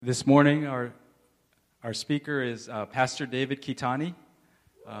This morning, our speaker is Pastor David Kitani.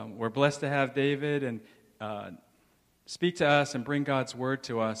 We're blessed to have David and speak to us and bring God's word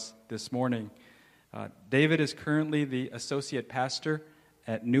to us this morning. David is currently the associate pastor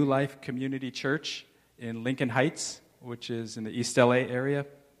at New Life Community Church in Lincoln Heights, which is in the East LA area,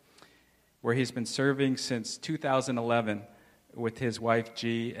 where he's been serving since 2011 with his wife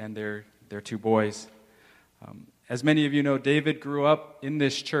G and their two boys. As many of you know, David grew up in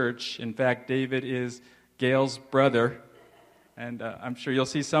this church. In fact, David is Gail's brother, and I'm sure you'll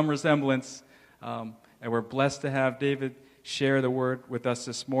see some resemblance. And we're blessed to have David share the word with us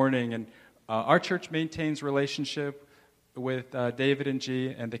this morning. And our church maintains relationship with David and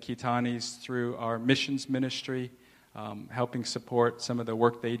G and the Kitanis through our missions ministry, helping support some of the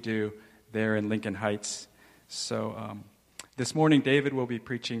work they do there in Lincoln Heights. So this morning, David will be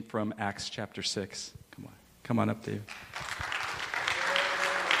preaching from Acts chapter 6. Come on up, David.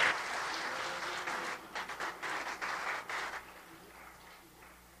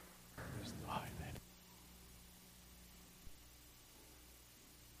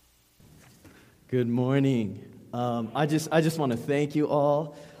 Good morning. I just want to thank you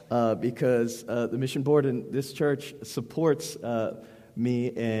all because the mission board and this church supports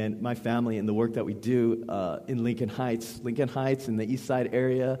me and my family in the work that we do in Lincoln Heights. Lincoln Heights in the East Side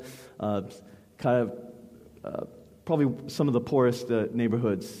area, probably some of the poorest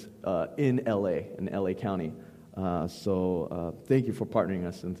neighborhoods in LA County. So thank you for partnering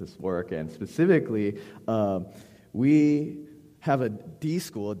us in this work. And specifically, we have a D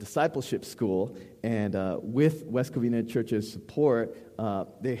school, a discipleship school, and with West Covina Church's support,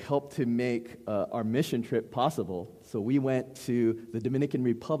 they helped to make our mission trip possible. So we went to the Dominican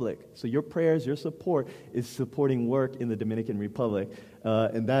Republic. So your prayers, your support is supporting work in the Dominican Republic.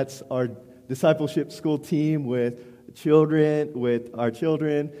 And that's our discipleship school team with our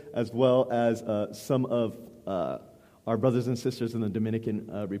children, as well as some of our brothers and sisters in the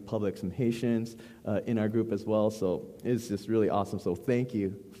Dominican Republic, some Haitians in our group as well. So it's just really awesome. So thank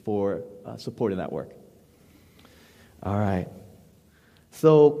you for supporting that work. All right.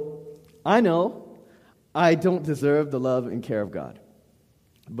 So I know I don't deserve the love and care of God,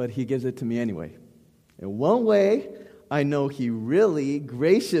 but He gives it to me anyway. And one way I know He really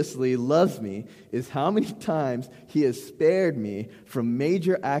graciously loves me is how many times He has spared me from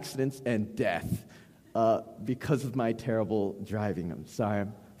major accidents and death because of my terrible driving. I'm sorry,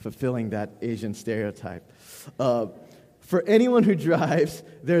 I'm fulfilling that Asian stereotype. For anyone who drives,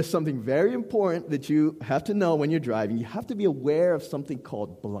 there's something very important that you have to know when you're driving. You have to be aware of something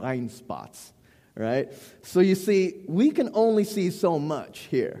called blind spots, right? So you see, we can only see so much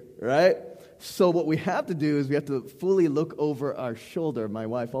here, right? So what we have to do is we have to fully look over our shoulder. My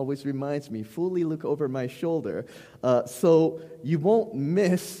wife always reminds me, fully look over my shoulder, so you won't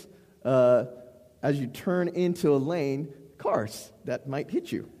miss, as you turn into a lane, cars that might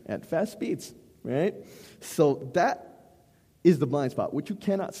hit you at fast speeds, right? So that is the blind spot, which you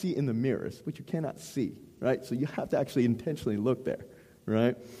cannot see in the mirrors, which you cannot see, right? So you have to actually intentionally look there,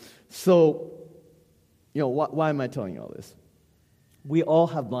 right? So, why am I telling you all this? We all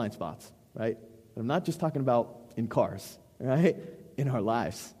have blind spots, right? I'm not just talking about in cars, right? In our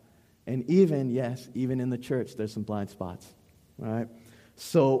lives. And even in the church, there's some blind spots, right?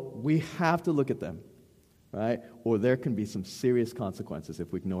 So we have to look at them, right? Or there can be some serious consequences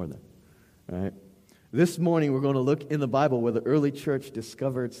if we ignore them, right? This morning, we're going to look in the Bible where the early church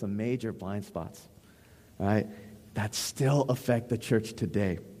discovered some major blind spots, right? That still affect the church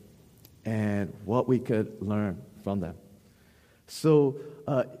today and what we could learn from them. So,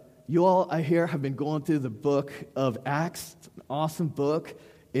 you all, I hear, have been going through the book of Acts. It's an awesome book.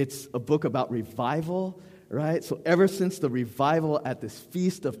 It's a book about revival, right? So ever since the revival at this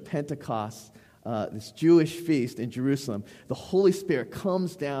Feast of Pentecost, this Jewish feast in Jerusalem, the Holy Spirit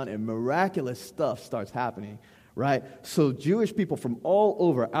comes down and miraculous stuff starts happening, right? So Jewish people from all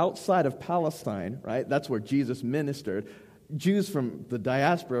over, outside of Palestine, right? That's where Jesus ministered. Jews from the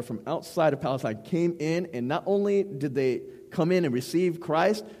diaspora from outside of Palestine came in, and not only did they come in and receive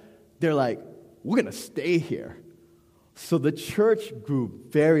Christ, they're like, we're going to stay here. So the church grew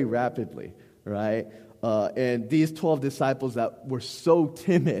very rapidly, right? And these 12 disciples that were so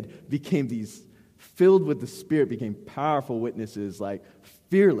timid became these, filled with the Spirit, became powerful witnesses, like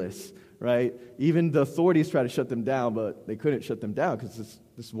fearless, right? Even the authorities tried to shut them down, but they couldn't shut them down because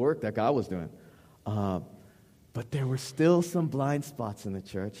this work that God was doing. But there were still some blind spots in the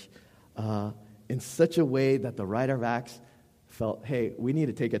church in such a way that the writer of Acts felt, hey, we need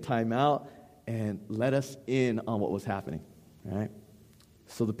to take a time out and let us in on what was happening, right?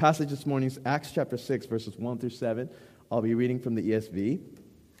 So the passage this morning is Acts chapter 6, verses 1 through 7. I'll be reading from the ESV.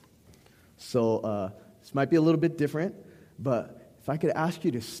 So this might be a little bit different, but if I could ask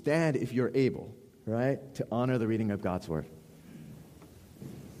you to stand if you're able, right, to honor the reading of God's Word.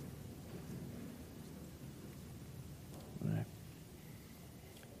 All right.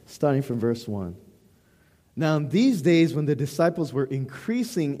 Starting from verse 1. Now in these days when the disciples were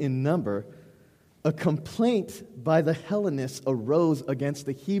increasing in number, a complaint by the Hellenists arose against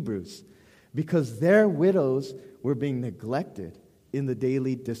the Hebrews because their widows were being neglected in the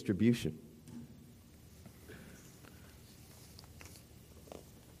daily distribution.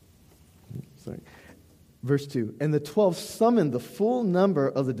 Verse 2, and the 12 summoned the full number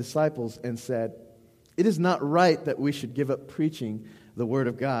of the disciples and said, "It is not right that we should give up preaching the word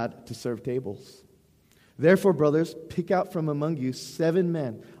of God to serve tables. Therefore, brothers, pick out from among you 7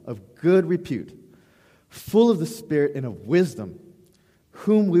 men of good repute, full of the Spirit and of wisdom,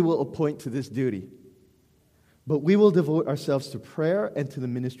 whom we will appoint to this duty. But we will devote ourselves to prayer and to the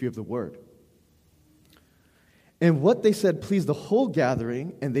ministry of the word." And what they said pleased the whole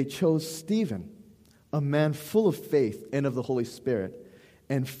gathering, and they chose Stephen, a man full of faith and of the Holy Spirit,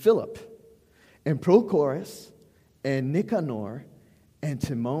 and Philip, and Prochorus, and Nicanor, and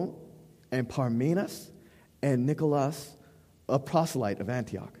Timon, and Parmenas, and Nicholas, a proselyte of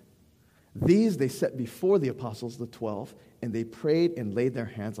Antioch. These they set before the apostles, the 12, and they prayed and laid their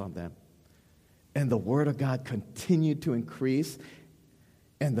hands on them. And the word of God continued to increase,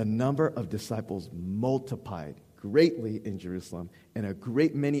 and the number of disciples multiplied greatly in Jerusalem, and a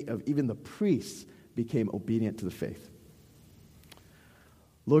great many of even the priests became obedient to the faith.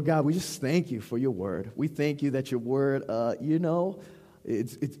 Lord God, we just thank you for your word. We thank you that your word,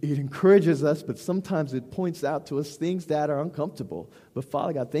 it encourages us, but sometimes it points out to us things that are uncomfortable. But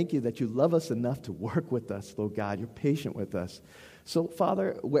Father God, thank you that you love us enough to work with us, Lord God. You're patient with us. So,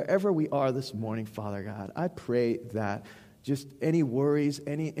 Father, wherever we are this morning, Father God, I pray that just any worries,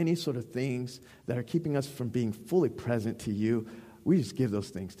 any sort of things that are keeping us from being fully present to you, we just give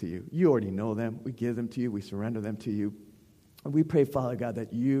those things to you. You already know them. We give them to you. We surrender them to you. And we pray, Father God,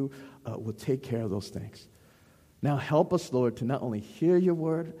 that you will take care of those things. Now help us, Lord, to not only hear your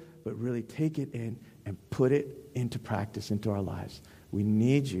word, but really take it in and put it into practice into our lives. We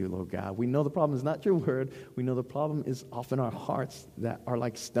need you, Lord God. We know the problem is not your word. We know the problem is often our hearts that are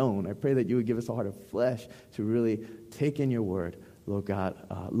like stone. I pray that you would give us a heart of flesh to really take in your word, Lord God,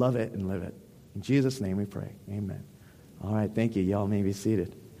 love it and live it. In Jesus' name we pray. Amen. All right, thank you. Y'all may be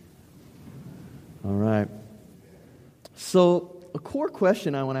seated. All right. So a core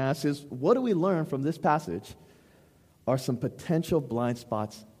question I want to ask is, what do we learn from this passage are some potential blind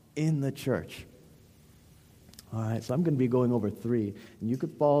spots in the church? All right, so I'm going to be going over 3, and you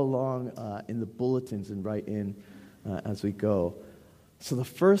could follow along in the bulletins and write in as we go. So the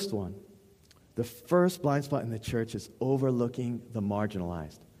first one, the first blind spot in the church is overlooking the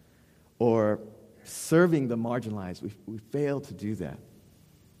marginalized, or serving the marginalized. We fail to do that.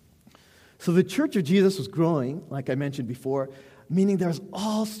 So the Church of Jesus was growing, like I mentioned before, meaning there's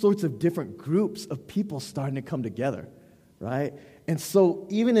all sorts of different groups of people starting to come together, right? And so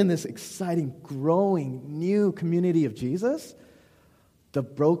even in this exciting, growing, new community of Jesus, the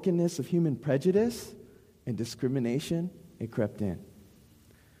brokenness of human prejudice and discrimination, it crept in.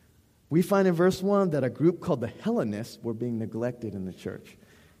 We find in verse 1 that a group called the Hellenists were being neglected in the church.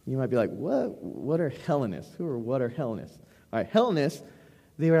 You might be like, what are Hellenists? What are Hellenists? All right, Hellenists,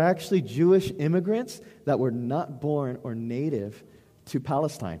 they were actually Jewish immigrants that were not born or native to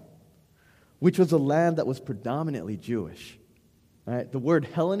Palestine, which was a land that was predominantly Jewish. Right? The word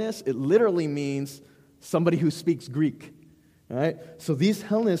Hellenist, it literally means somebody who speaks Greek. Right? So these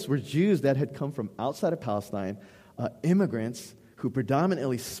Hellenists were Jews that had come from outside of Palestine, immigrants who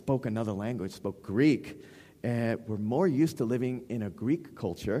predominantly spoke another language, spoke Greek, and were more used to living in a Greek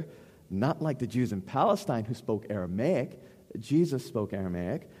culture, not like the Jews in Palestine who spoke Aramaic. Jesus spoke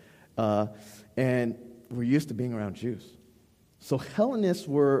Aramaic, and were used to being around Jews. So Hellenists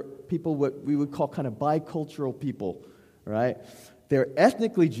were people what we would call kind of bicultural people, right? They're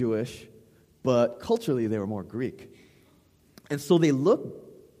ethnically Jewish, but culturally they were more Greek. And so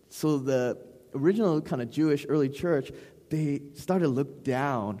the original kind of Jewish early church, they started to look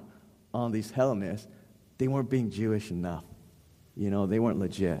down on these Hellenists. They weren't being Jewish enough. They weren't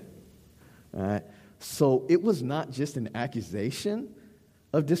legit. Right? So it was not just an accusation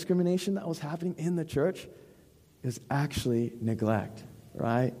of discrimination that was happening in the church. It was actually neglect,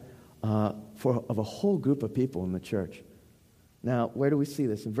 right? Of a whole group of people in the church. Now, where do we see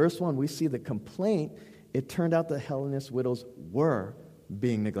this? In verse 1, we see the complaint. It turned out the Hellenist widows were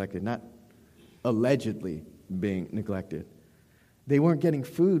being neglected, not allegedly being neglected. They weren't getting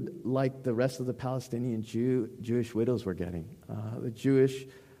food like the rest of the Palestinian Jewish widows were getting. The Jewish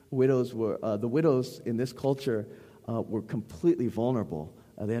the widows in this culture were completely vulnerable.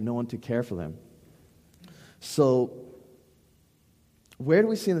 They had no one to care for them. So, where do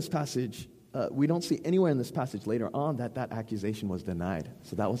we see in this passage? We don't see anywhere in this passage later on that accusation was denied.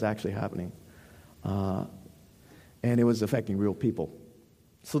 So that was actually happening. And it was affecting real people.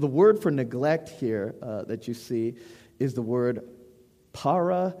 So the word for neglect here that you see is the word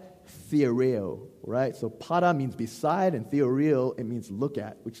paratheoreo, right? So para means beside, and theoreo, it means look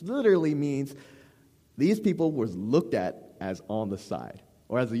at, which literally means these people were looked at as on the side.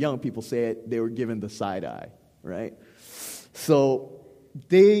 Or as the young people say it, they were given the side eye, right? So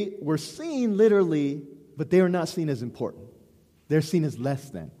they were seen literally, but they were not seen as important. They're seen as less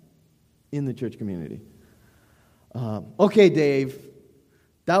than in the church community. Okay, Dave,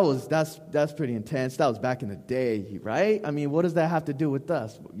 that's pretty intense. That was back in the day, right? I mean, what does that have to do with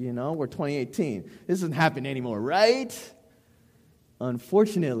us? You know, we're 2018. This doesn't happen anymore, right?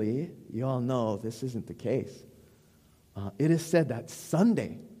 Unfortunately, you all know this isn't the case. It is said that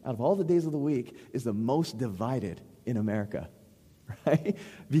Sunday, out of all the days of the week, is the most divided in America, right?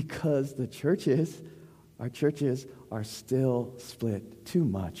 Because our churches are still split too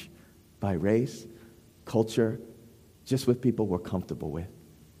much by race, culture, just with people we're comfortable with,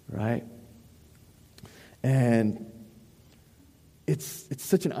 right? And it's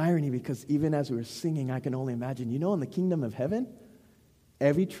such an irony because even as we were singing, I can only imagine, in the kingdom of heaven,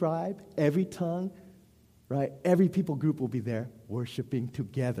 every tribe, every tongue, right? Every people group will be there worshiping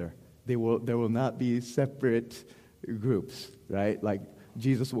together. There will not be separate groups, right? Like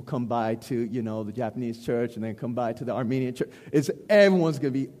Jesus will come by to, the Japanese church and then come by to the Armenian church. Everyone's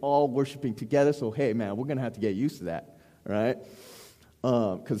going to be all worshiping together. So, hey, man, we're going to have to get used to that, right?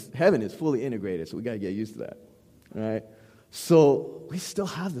 Because heaven is fully integrated, so we got to get used to that, right? So we still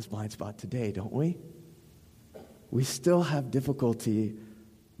have this blind spot today, don't we? We still have difficulty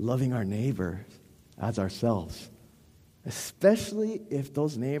loving our neighbors as ourselves, especially if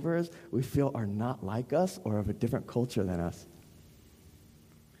those neighbors we feel are not like us or of a different culture than us.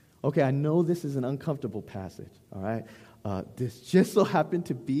 Okay, I know this is an uncomfortable passage, all right? This just so happened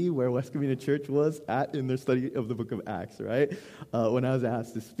to be where West Covina Church was at in their study of the book of Acts, right? When I was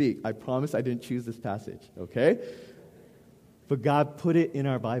asked to speak. I promise I didn't choose this passage, okay? But God put it in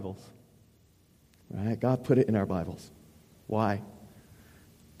our Bibles, right? God put it in our Bibles. Why?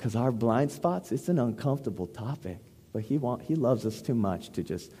 Because our blind spots, it's an uncomfortable topic. But He loves us too much to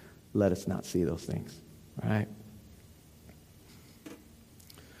just let us not see those things, right?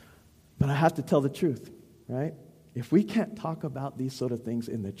 But I have to tell the truth, right? If we can't talk about these sort of things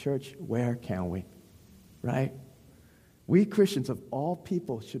in the church, where can we, right? We Christians of all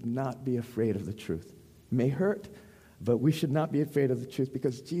people should not be afraid of the truth. It may hurt, but we should not be afraid of the truth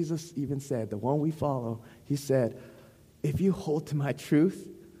because Jesus even said, the one we follow, He said, if you hold to my truth,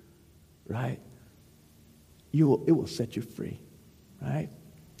 right, it will set you free, right?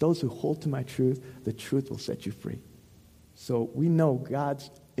 Those who hold to my truth, the truth will set you free. So we know God's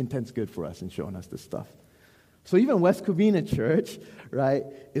intents good for us in showing us this stuff. So even West Covina Church, right,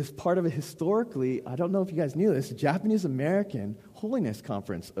 is part of a historically, I don't know if you guys knew this, Japanese American holiness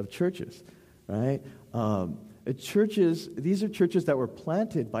conference of churches, right? These are churches that were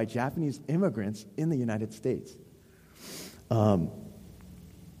planted by Japanese immigrants in the United States.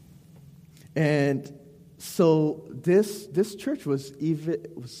 And so this church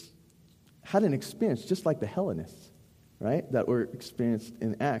had an experience just like the Hellenists, right, that were experienced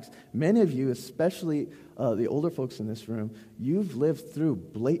in Acts. Many of you, especially the older folks in this room, you've lived through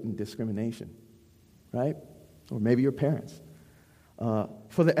blatant discrimination, right? Or maybe your parents.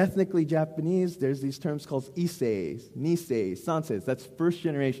 For the ethnically Japanese, there's these terms called Issei, Nisei, Sansei. That's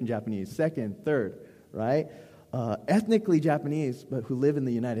first-generation Japanese, second, third, right? Ethnically Japanese, but who live in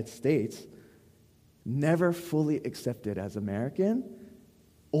the United States, never fully accepted as American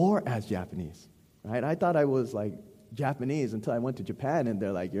or as Japanese, right? I thought I was like Japanese until I went to Japan, and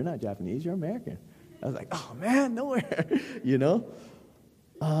they're like, you're not Japanese, you're American. I was like, oh man, nowhere,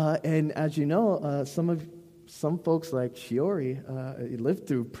 And as you know, some folks like Shiori lived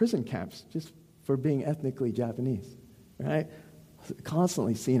through prison camps just for being ethnically Japanese, right?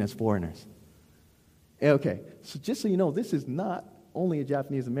 Constantly seen as foreigners. Okay, so just so you know, this is not only a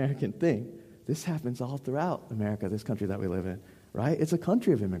Japanese-American thing. This happens all throughout America, this country that we live in, right? It's a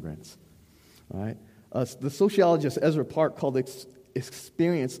country of immigrants, right? The sociologist Ezra Park called this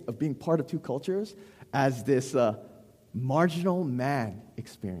experience of being part of two cultures as this marginal man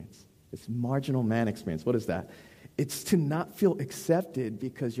experience. This marginal man experience. What is that? It's to not feel accepted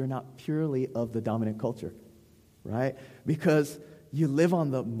because you're not purely of the dominant culture, right? Because you live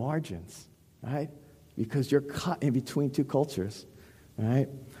on the margins, right? Because you're caught in between two cultures, right?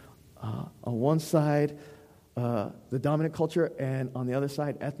 on one side, the dominant culture, and on the other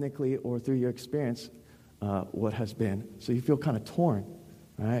side, ethnically or through your experience, what has been. So you feel kind of torn,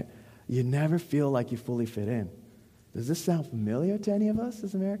 right? You never feel like you fully fit in. Does this sound familiar to any of us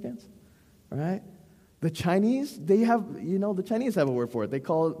as Americans? Right? The Chinese, the Chinese have a word for it. They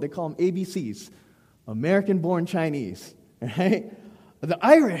call them ABCs, American-born Chinese, right? The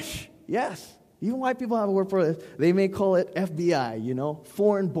Irish, yes. Even white people have a word for it. They may call it FBI,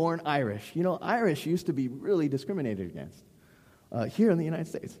 foreign-born Irish. Irish used to be really discriminated against here in the United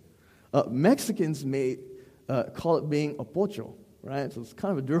States. Mexicans may call it being a pocho, right? So it's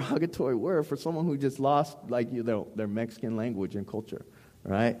kind of a derogatory word for someone who just lost, their Mexican language and culture,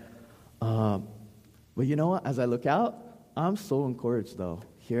 right? But you know what? As I look out, I'm so encouraged, though,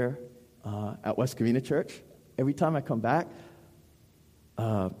 here at West Covina Church. Every time I come back,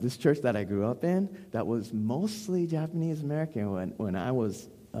 this church that I grew up in, that was mostly Japanese American when I was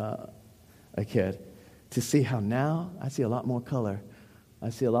a kid, to see how now I see a lot more color. I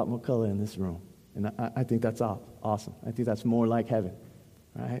see a lot more color in this room. And I think that's awesome. I think that's more like heaven,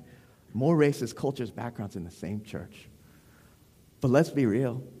 right? More races, cultures, backgrounds in the same church. But let's be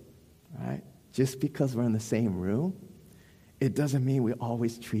real, right? Just because we're in the same room, it doesn't mean we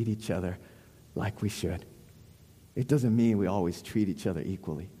always treat each other like we should. It doesn't mean we always treat each other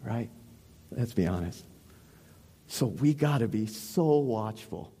equally, right? Let's be honest. So we got to be so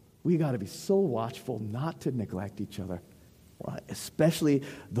watchful. We got to be so watchful not to neglect each other, right? Especially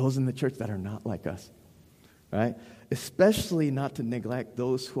those in the church that are not like us, right? Especially not to neglect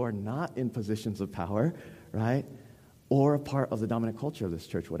those who are not in positions of power, right? Or a part of the dominant culture of this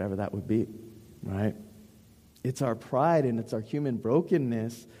church, whatever that would be, right? It's our pride and it's our human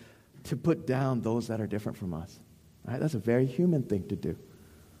brokenness to put down those that are different from us. Right? That's a very human thing to do.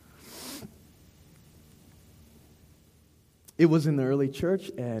 It was in the early church,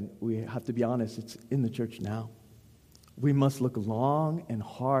 and we have to be honest, it's in the church now. We must look long and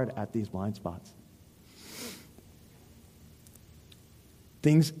hard at these blind spots.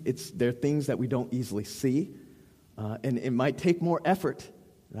 They're things that we don't easily see, and it might take more effort,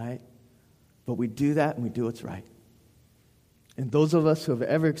 right? But we do that, and we do what's right. And those of us who have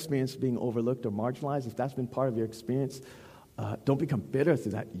ever experienced being overlooked or marginalized, if that's been part of your experience, don't become bitter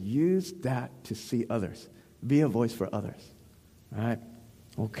through that. Use that to see others. Be a voice for others. All right?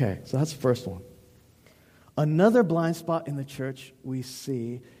 Okay, so that's the first one. Another blind spot in the church we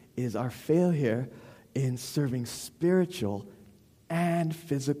see is our failure in serving spiritual and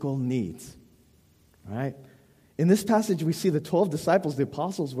physical needs. All right? In this passage, we see the 12 disciples, the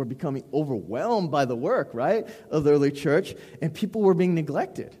apostles, were becoming overwhelmed by the work, right, of the early church, and people were being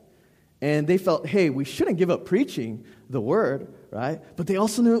neglected. And they felt, hey, we shouldn't give up preaching the word, right? But they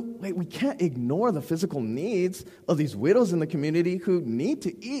also knew, wait, we can't ignore the physical needs of these widows in the community who need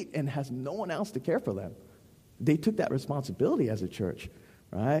to eat and has no one else to care for them. They took that responsibility as a church,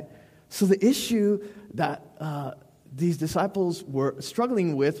 right? So the issue that these disciples were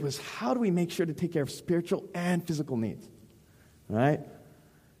struggling with was, how do we make sure to take care of spiritual and physical needs, right?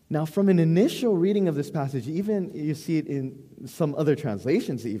 Now, from an initial reading of this passage, even you see it in some other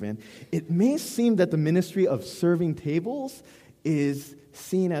translations even, it may seem that the ministry of serving tables is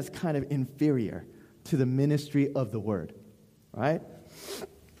seen as kind of inferior to the ministry of the word, right?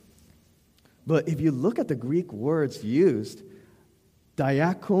 But if you look at the Greek words used,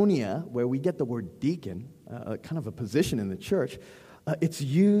 diakonia, where we get the word deacon, kind of a position in the church, it's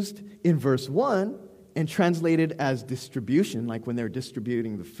used in verse 1 and translated as distribution, like when they're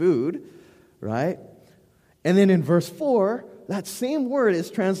distributing the food, right? And then in verse 4, that same word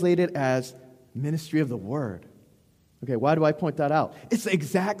is translated as ministry of the word. Okay, why do I point that out? It's the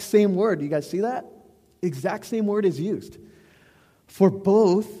exact same word. Do you guys see that? Exact same word is used for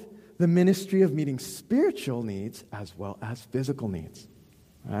both the ministry of meeting spiritual needs as well as physical needs.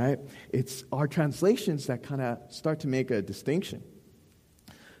 All right? It's our translations that kind of start to make a distinction.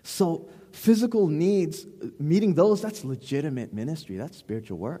 So physical needs, meeting those, that's legitimate ministry. That's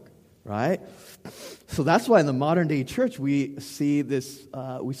spiritual work, right? So that's why in the modern day church we see this.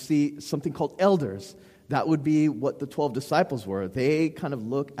 We see something called elders. That would be what the 12 disciples were. They kind of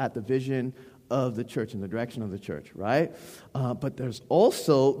look at the vision of the church and the direction of the church, right? But there's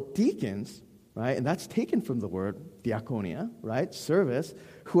also deacons, right? And that's taken from the word diakonia, right? Service,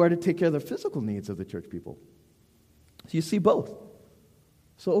 who are to take care of the physical needs of the church people. So you see both.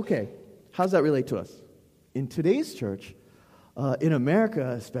 So, okay, how does that relate to us? In today's church, in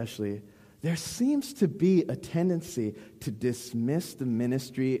America especially, there seems to be a tendency to dismiss the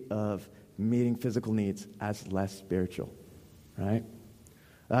ministry of meeting physical needs as less spiritual, right?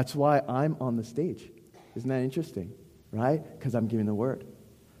 That's why I'm on the stage. Isn't that interesting, right? Because I'm giving the word.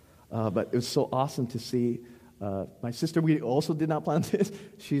 But it was so awesome to see my sister. We also did not plan this.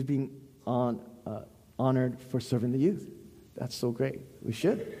 She's being honored for serving the youth. That's so great. We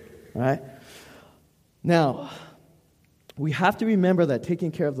should, right? Now, we have to remember that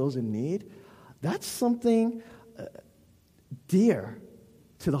taking care of those in need, that's something dear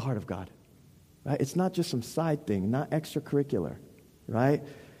to the heart of God. Right? It's not just some side thing, not extracurricular, right?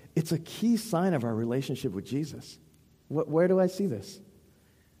 It's a key sign of our relationship with Jesus. Where do I see this?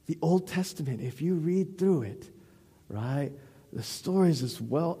 The Old Testament, if you read through it, right, the stories as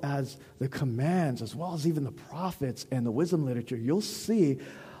well as the commands, as well as even the prophets and the wisdom literature, you'll see,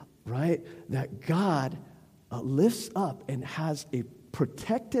 right, that God lifts up and has a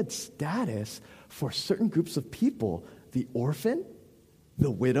protected status for certain groups of people: the orphan,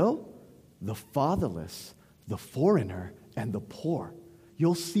 the widow, the fatherless, the foreigner, and the poor.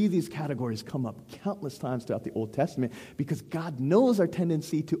 You'll see these categories come up countless times throughout the Old Testament because God knows our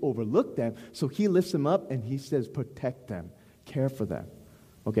tendency to overlook them, so he lifts them up and he says, protect them, care for them.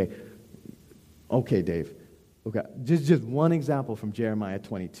 Okay, Dave. Okay, just one example from Jeremiah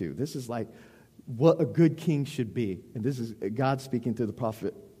 22. This is like what a good king should be. And this is God speaking through the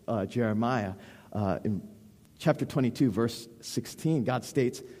prophet Jeremiah. In chapter 22, verse 16, God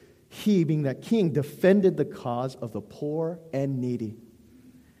states, he, being that king, defended the cause of the poor and needy.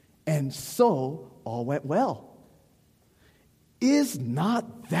 And so all went well. Is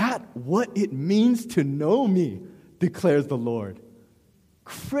not that what it means to know me, declares the Lord?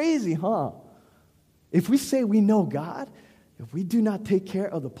 Crazy, huh? If we say we know God, if we do not take care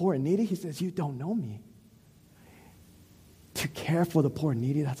of the poor and needy, he says, you don't know me. To care for the poor and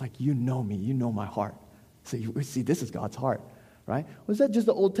needy, that's like, you know me, you know my heart. So you see, this is God's heart, right? Was that just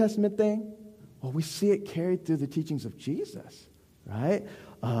the Old Testament thing? Well, we see it carried through the teachings of Jesus, right?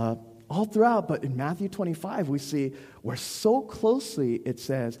 All throughout, but in Matthew 25, we see where so closely it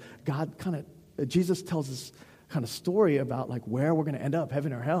says, Jesus tells us kind of story about like where we're going to end up,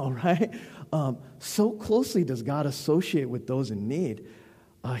 heaven or hell, right? So closely does God associate with those in need.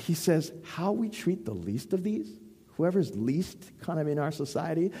 He says, how we treat the least of these, whoever's least kind of in our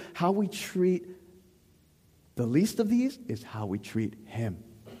society, how we treat the least of these is how we treat him,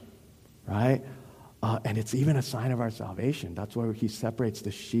 right? And it's even a sign of our salvation. That's why he separates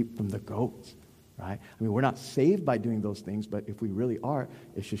the sheep from the goats, right? I mean, we're not saved by doing those things, but if we really are,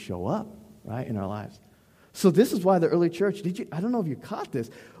 it should show up, right, in our lives. So this is why the early church, I don't know if you caught this,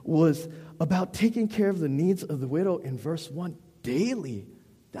 was about taking care of the needs of the widow in verse 1 daily.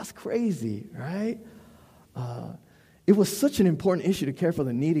 That's crazy, right? It was such an important issue to care for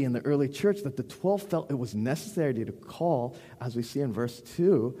the needy in the early church that the 12 felt it was necessary to call, as we see in verse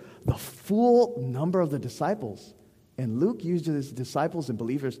 2, the full number of the disciples. And Luke uses disciples and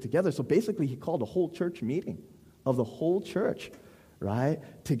believers together. So basically, he called a whole church meeting of the whole church, right,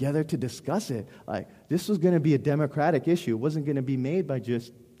 together to discuss it. Like, this was going to be a democratic issue. It wasn't going to be made by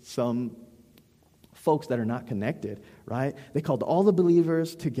just some folks that are not connected, right? They called all the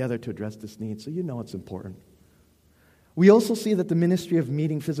believers together to address this need. So you know it's important. We also see that the ministry of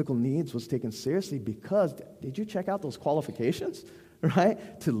meeting physical needs was taken seriously because, did you check out those qualifications,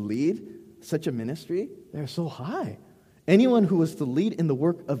 right? To lead such a ministry, they're so high. Anyone who was to lead in the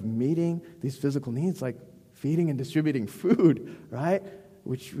work of meeting these physical needs, like feeding and distributing food, right?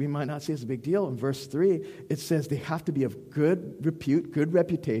 Which we might not see as a big deal. In verse 3, it says they have to be of good repute, good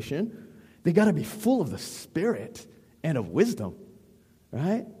reputation. They got to be full of the Spirit and of wisdom,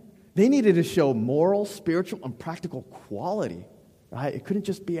 right? They needed to show moral, spiritual, and practical quality, right? It couldn't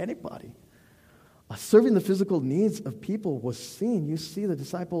just be anybody. Serving the physical needs of people was seen. You see the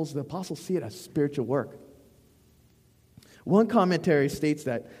disciples, the apostles see it as spiritual work. One commentary states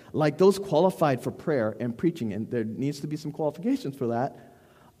that, like those qualified for prayer and preaching, and there needs to be some qualifications for that,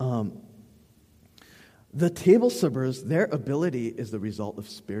 the table servers, their ability is the result of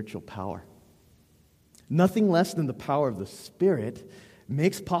spiritual power. Nothing less than the power of the Spirit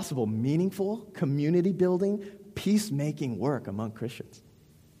makes possible meaningful, community-building, peacemaking work among Christians,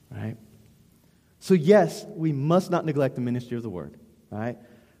 right? So yes, we must not neglect the ministry of the Word, right?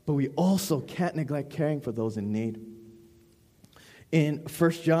 But we also can't neglect caring for those in need. In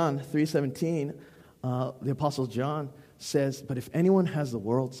 1 John 3:17, the Apostle John says, "But if anyone has the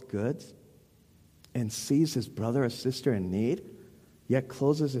world's goods and sees his brother or sister in need, yet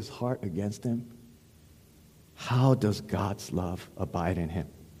closes his heart against him, how does God's love abide in him?"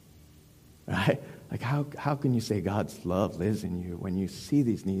 Right? Like how can you say God's love lives in you when you see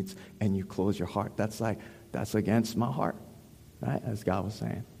these needs and you close your heart? That's against my heart, right? As God was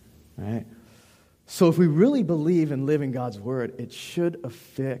saying, right? So if we really believe and live in God's word, it should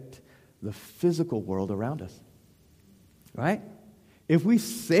affect the physical world around us, right? If we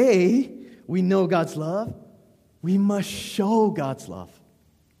say we know God's love, we must show God's love.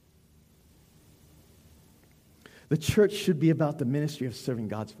 The church should be about the ministry of serving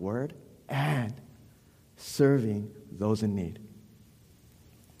God's word and serving those in need,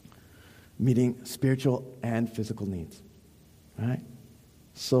 meeting spiritual and physical needs. Right?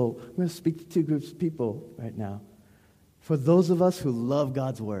 So I'm going to speak to two groups of people right now. For those of us who love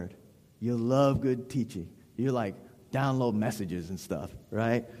God's word, you love good teaching. You like download messages and stuff,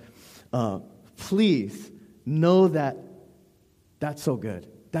 right? Please know that that's so good.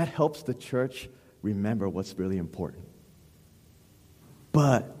 That helps the church remember what's really important.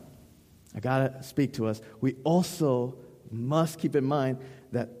 But I got to speak to us. We also must keep in mind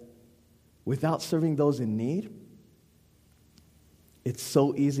that without serving those in need, it's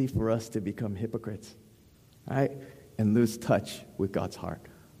so easy for us to become hypocrites, right? And lose touch with God's heart.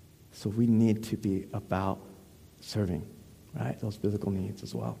 So we need to be about serving, right? Those physical needs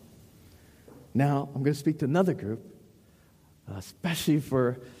as well. Now, I'm going to speak to another group, especially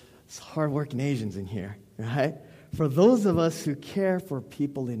for hardworking Asians in here, right? For those of us who care for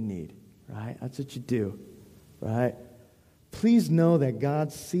people in need, right? That's what you do, right? Please know that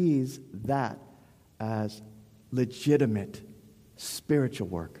God sees that as legitimate spiritual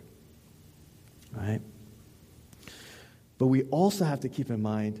work, right? But we also have to keep in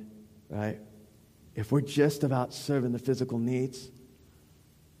mind, right, if we're just about serving the physical needs,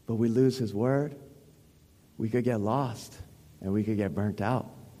 but we lose His word, we could get lost and we could get burnt out.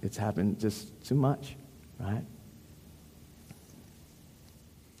 It's happened just too much, right?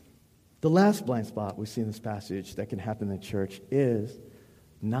 The last blind spot we see in this passage that can happen in the church is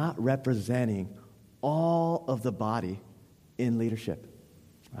not representing all of the body in leadership,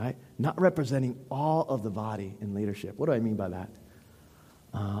 right? Not representing all of the body in leadership. What do I mean by that?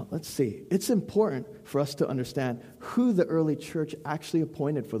 Let's see. It's important for us to understand who the early church actually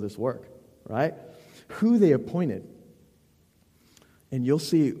appointed for this work, right? Who they appointed. And you'll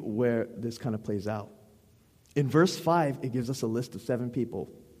see where this kind of plays out. In verse 5, it gives us a list of 7 people,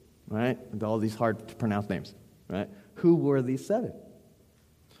 right? And all these hard to pronounce names, right? Who were these 7?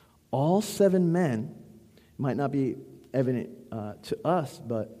 All 7 men, might not be evident to us,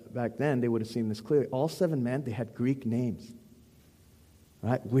 but back then they would have seen this clearly. All 7 men, they had Greek names,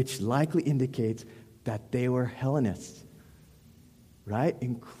 right? Which likely indicates that they were Hellenists, right?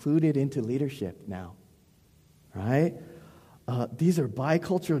 Included into leadership now, right? These are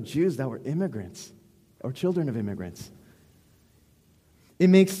bicultural Jews that were immigrants or children of immigrants. It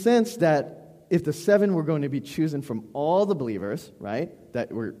makes sense that if the 7 were going to be chosen from all the believers, right,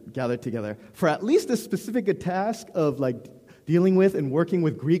 that were gathered together for at least a specific task of like dealing with and working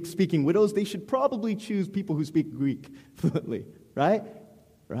with Greek-speaking widows, they should probably choose people who speak Greek fluently, right?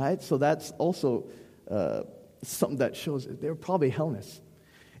 Right? So that's also something that shows that they were probably Hellenists.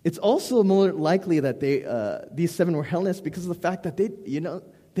 It's also more likely that these 7 were Hellenists because of the fact that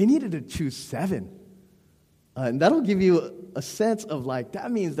they needed to choose 7. And that'll give you a sense of like,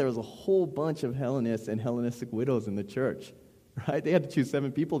 that means there was a whole bunch of Hellenists and Hellenistic widows in the church, right? They had to choose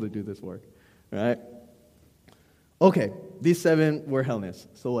 7 people to do this work, right? Okay, these 7 were Hellenists.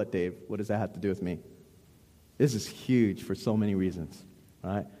 So what, Dave? What does that have to do with me? This is huge for so many reasons,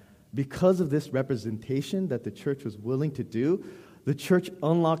 right? Because of this representation that the church was willing to do, the church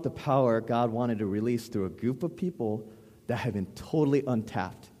unlocked the power God wanted to release through a group of people that had been totally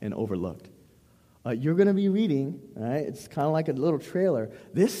untapped and overlooked. You're going to be reading, right? It's kind of like a little trailer.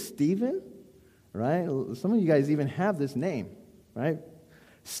 This Stephen, right? Some of you guys even have this name, right?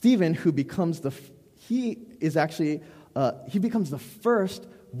 Stephen, who becomes he becomes the first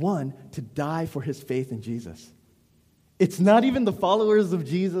one to die for his faith in Jesus. It's not even the followers of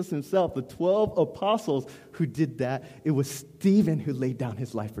Jesus himself, the 12 apostles who did that. It was Stephen who laid down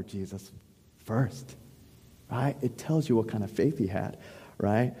his life for Jesus first, right? It tells you what kind of faith he had,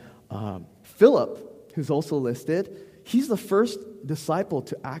 right? Philip, who's also listed, he's the first disciple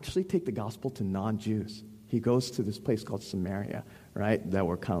to actually take the gospel to non-Jews. He goes to this place called Samaria, right? That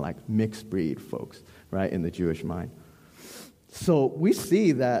were kind of like mixed breed folks, right, in the Jewish mind. So we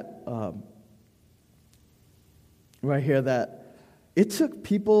see that right here that it took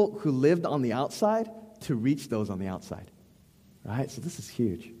people who lived on the outside to reach those on the outside, right? So this is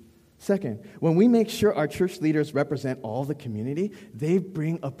huge. Second, when we make sure our church leaders represent all the community, they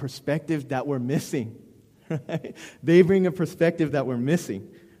bring a perspective that we're missing, right? They bring a perspective that we're missing,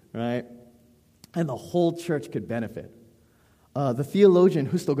 right? And the whole church could benefit. The theologian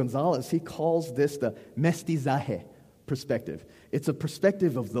Justo Gonzalez, he calls this the mestizaje perspective. It's a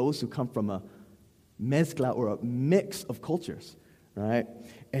perspective of those who come from a mezcla or a mix of cultures, right?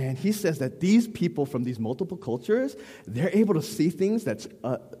 And he says that these people from these multiple cultures, they're able to see things that's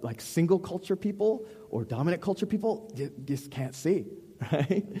like single culture people or dominant culture people just can't see,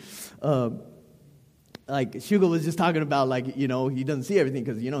 right? Like Shugo was just talking about, like, he doesn't see everything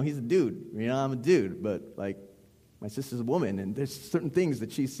because, he's a dude. I'm a dude, but, like, my sister's a woman, and there's certain things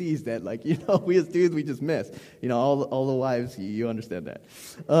that she sees that, like, we as dudes, we just miss. All the wives, you understand that.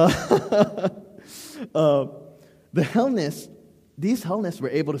 The Hellenists, these Hellenists were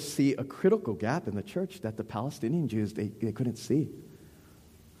able to see a critical gap in the church that the Palestinian Jews, they couldn't see.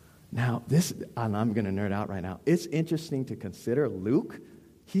 Now, and I'm going to nerd out right now. It's interesting to consider Luke.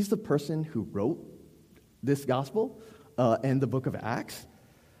 He's the person who wrote this gospel and the book of Acts.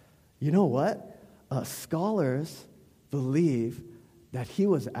 You know what? Scholars believe that he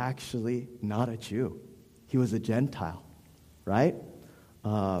was actually not a Jew. He was a Gentile, right?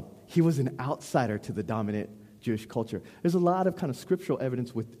 He was an outsider to the dominant Jewish culture. There's a lot of kind of scriptural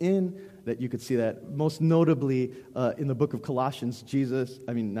evidence within that you could see that. Most notably, in the book of Colossians,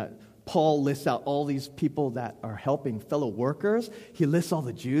 Paul lists out all these people that are helping fellow workers. He lists all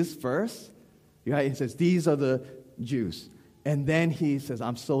the Jews first, right? He says, these are the Jews. And then he says,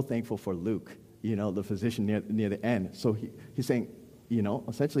 I'm so thankful for Luke, the physician near the end. So he's saying,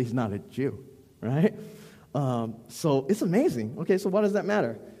 essentially he's not a Jew, right? So it's amazing. Okay, so why does that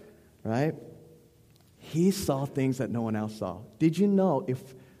matter, right? He saw things that no one else saw. Did you know if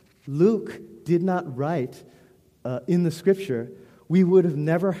Luke did not write in the scripture, we would have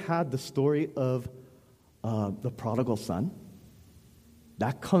never had the story of the prodigal son?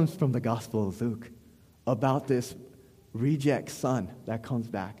 That comes from the Gospel of Luke, about this reject son that comes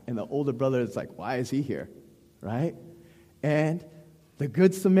back. And the older brother is like, why is he here? Right? And the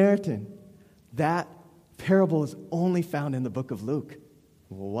Good Samaritan, that parable is only found in the book of Luke.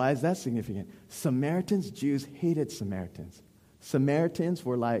 Well, why is that significant? Jews hated Samaritans. Samaritans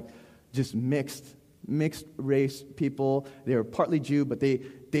were like just mixed race people. They were partly Jew, but they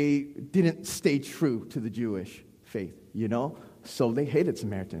didn't stay true to the Jewish faith, So they hated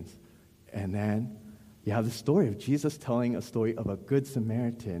Samaritans. And then you have the story of Jesus telling a story of a good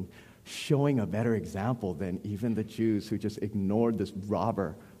Samaritan showing a better example than even the Jews who just ignored this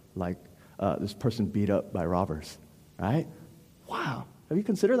robber, like this person beat up by robbers, right? Wow. Have you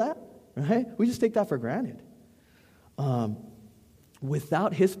considered that? Right? We just take that for granted.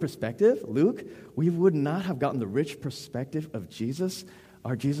 Without his perspective, Luke, we would not have gotten the rich perspective of Jesus.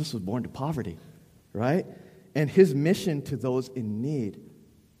 Our Jesus was born to poverty, right? And his mission to those in need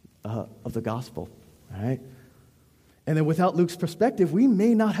of the gospel, right? And then without Luke's perspective, we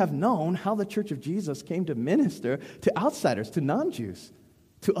may not have known how the Church of Jesus came to minister to outsiders, to non-Jews,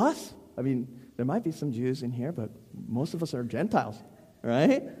 to us. There might be some Jews in here, but most of us are Gentiles,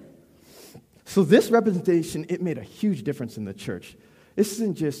 right? So this representation, it made a huge difference in the church. This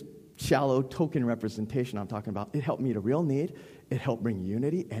isn't just shallow token representation I'm talking about. It helped meet a real need, it helped bring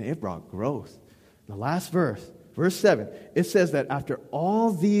unity, and it brought growth. The last verse 7, it says that after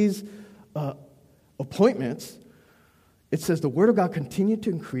all these appointments, it says the word of God continued to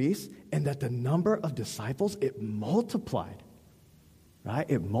increase and that the number of disciples, it multiplied, right?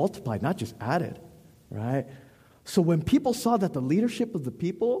 It multiplied, not just added, right? So when people saw that the leadership of the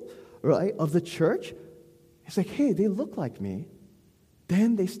people, right, of the church, it's like, hey, they look like me.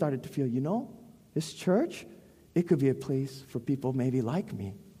 Then they started to feel, this church, it could be a place for people maybe like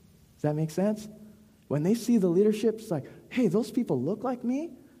me. Does that make sense? When they see the leadership, it's like, hey, those people look like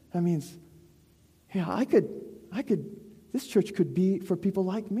me. That means, hey, this church could be for people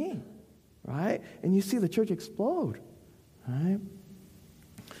like me, right? And you see the church explode, right?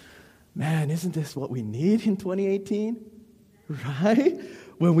 Man, isn't this what we need in 2018, right?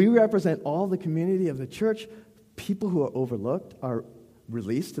 When we represent all the community of the church, people who are overlooked are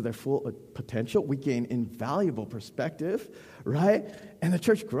released to their full potential. We gain invaluable perspective, right? And the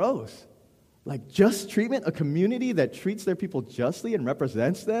church grows. Like just treatment, a community that treats their people justly and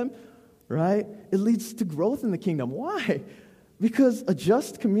represents them, right? It leads to growth in the kingdom. Why? Because a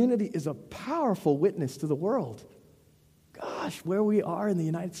just community is a powerful witness to the world. Gosh, where we are in the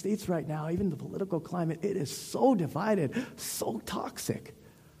United States right now, even the political climate, it is so divided, so toxic.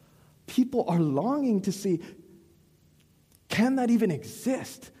 People are longing to see, can that even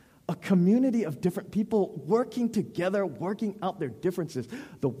exist? A community of different people working together, working out their differences.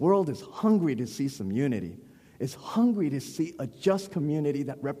 The world is hungry to see some unity. It's hungry to see a just community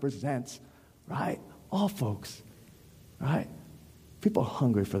that represents, right, all folks, right? People are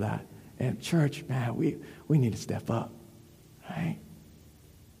hungry for that. And church, man, we need to step up, right?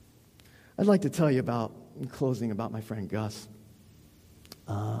 I'd like to tell you in closing, about my friend Gus.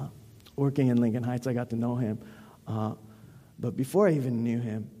 Working in Lincoln Heights, I got to know him. But before I even knew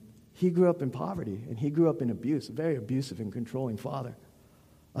him, he grew up in poverty, and he grew up in abuse, a very abusive and controlling father.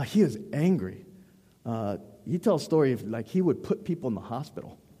 He was angry. He tells a story of, like, he would put people in the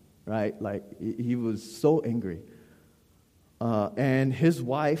hospital, right? Like, he was so angry. And his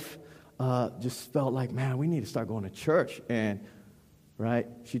wife just felt like, man, we need to start going to church. And, right,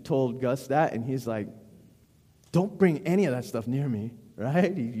 she told Gus that, and he's like, don't bring any of that stuff near me,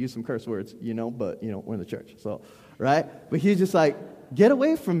 right? He used some curse words, but, we're in the church, so, right? But he's just like, get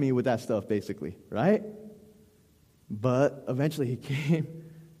away from me with that stuff, basically, right? But eventually he came,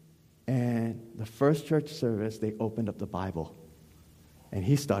 and the first church service, they opened up the Bible, and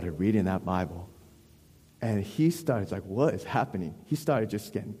he started reading that Bible. And he started, like, what is happening? He started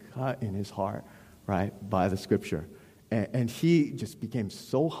just getting cut in his heart, right, by the Scripture. And he just became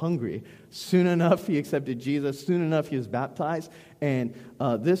so hungry. Soon enough, he accepted Jesus. Soon enough, he was baptized. And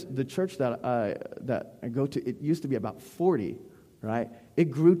the church that I go to, it used to be about 40, right?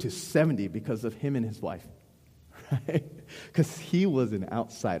 It grew to 70 because of him and his wife, right? Because he was an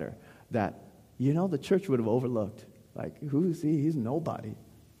outsider that, the church would have overlooked. Like, who is he? He's nobody.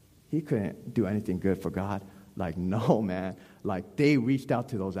 He couldn't do anything good for God. Like, no, man. Like, they reached out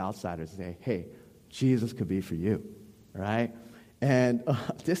to those outsiders and say, hey, Jesus could be for you, right? And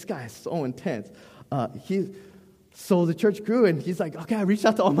this guy is so intense. So the church grew, and he's like, okay, I reached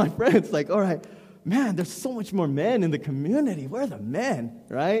out to all my friends. Like, all right, man, there's so much more men in the community. Where are the men,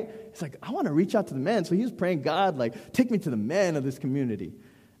 right? He's like, I want to reach out to the men. So he was praying, God, like, take me to the men of this community.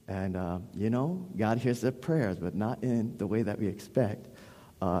 And, God hears their prayers, but not in the way that we expect.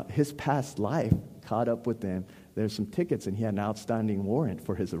 His past life caught up with him. There's some tickets, and he had an outstanding warrant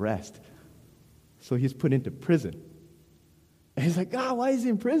for his arrest. So he's put into prison. And he's like, God, why is he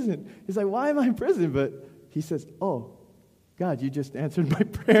in prison? He's like, why am I in prison? But he says, oh, God, you just answered my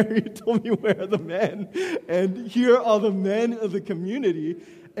prayer. You told me where are the men. And here are the men of the community.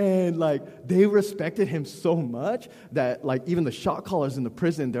 And, like, they respected him so much that, like, even the shot callers in the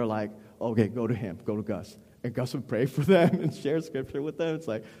prison, they're like, okay, go to him, go to Gus. And Gus would pray for them and share scripture with them. It's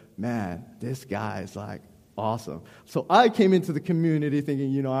like, man, this guy is, like, awesome. So I came into the community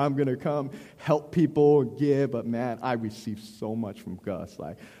thinking, I'm going to come help people and give. But, man, I received so much from Gus.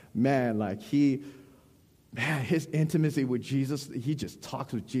 Like, man, like, his intimacy with Jesus, he just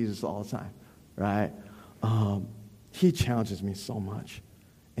talks with Jesus all the time, right? He challenges me so much.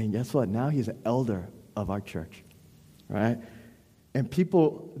 And guess what? Now he's an elder of our church, right? And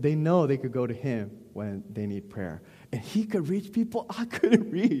people, they know they could go to him when they need prayer. And he could reach people I couldn't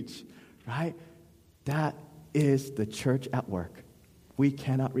reach, right? That is the church at work. We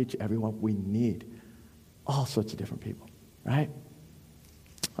cannot reach everyone. We need all sorts of different people, right?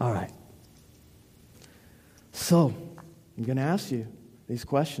 All right. So, I'm going to ask you these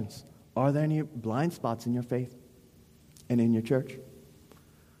questions. Are there any blind spots in your faith and in your church?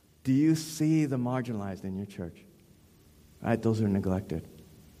 Do you see the marginalized in your church? Right? Those are neglected.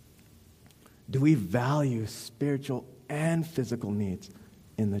 Do we value spiritual and physical needs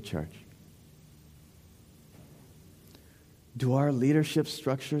in the church? Do our leadership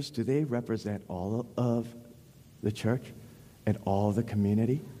structures, do they represent all of the church and all of the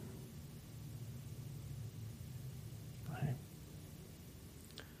community? Right.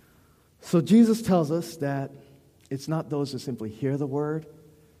 So Jesus tells us that it's not those who simply hear the word,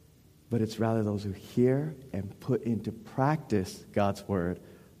 but it's rather those who hear and put into practice God's word.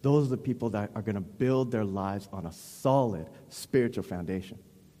 Those are the people that are going to build their lives on a solid spiritual foundation,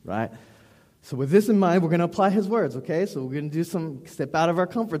 right? So with this in mind, we're going to apply his words, okay? So we're going to do some step out of our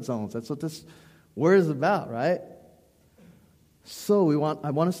comfort zones. That's what this word is about, right? So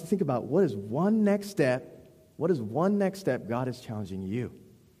I want us to think about what is one next step God is challenging you?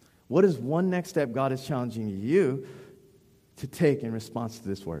 What is one next step God is challenging you to take in response to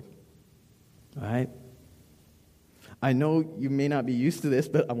this word? All right? I know you may not be used to this,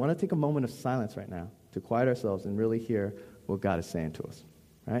 but I want to take a moment of silence right now to quiet ourselves and really hear what God is saying to us,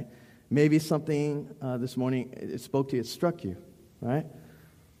 right? Maybe something this morning, it spoke to you, it struck you, right?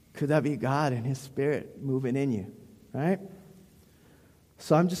 Could that be God and his Spirit moving in you, right?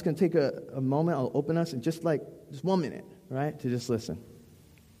 So I'm just going to take a moment. I'll open us and just 1 minute, right, to just listen.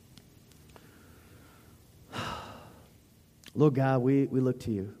 Lord God, we look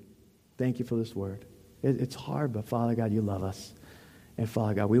to you. Thank you for this word. It's hard, but Father God, you love us. And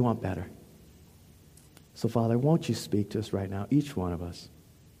Father God, we want better. So Father, won't you speak to us right now, each one of us?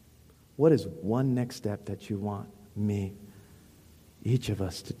 What is one next step that you want me, each of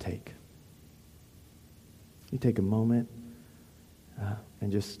us, to take? You take a moment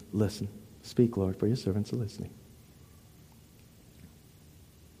and just listen. Speak, Lord, for your servants are listening.